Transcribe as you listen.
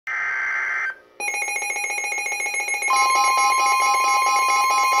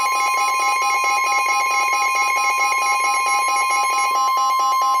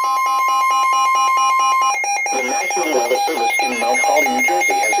in Mount Holly, New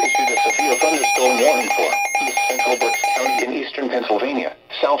Jersey has issued a severe thunderstorm warning for East Central Berks County in eastern Pennsylvania,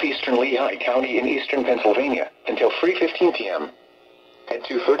 southeastern Lehigh County in eastern Pennsylvania, until 3:15 p.m. At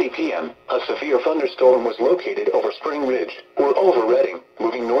 2:30 p.m., a severe thunderstorm was located over Spring Ridge, or over Reading,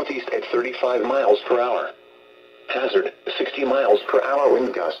 moving northeast at 35 miles per hour. Hazard, 60 miles per hour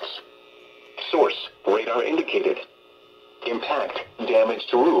wind gusts. Source, radar indicated. Impact, damage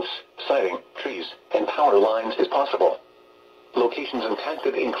to roofs, siding, trees, and power lines is possible. Locations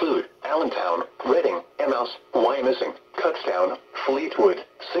impacted include Allentown, Reading, Emmaus, Wyomissing, Kutztown, Fleetwood,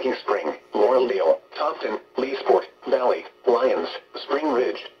 Sicking Spring, Laureldale, Topton, Leesport, Valley, Lyons, Spring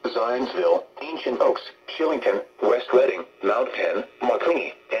Ridge, Zionsville, Ancient Oaks, Shillington, West Reading, Mount Penn,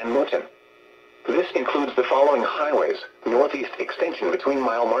 Marconi, and Morton. This includes the following highways: northeast extension between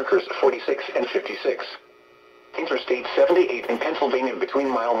mile markers 46 and 56. Interstate 78 in Pennsylvania between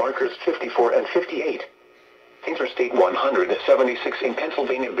mile markers 54 and 58. Interstate 176 in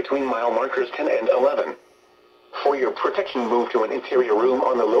Pennsylvania between mile markers 10 and 11. For your protection, move to an interior room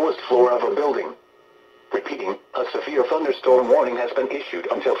on the lowest floor of a building. Repeating, a severe thunderstorm warning has been issued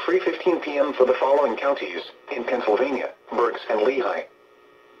until 3:15 p.m. for the following counties in Pennsylvania: Berks and Lehigh.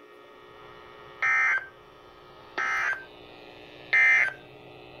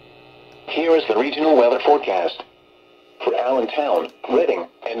 Here is the regional weather forecast. For Allentown, Reading,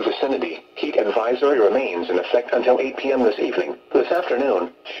 and vicinity, heat advisory remains in effect until 8 p.m. this evening. This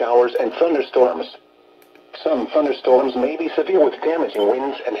afternoon, showers and thunderstorms. Some thunderstorms may be severe with damaging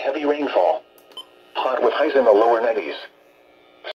winds and heavy rainfall. Hot with highs in the lower 90s.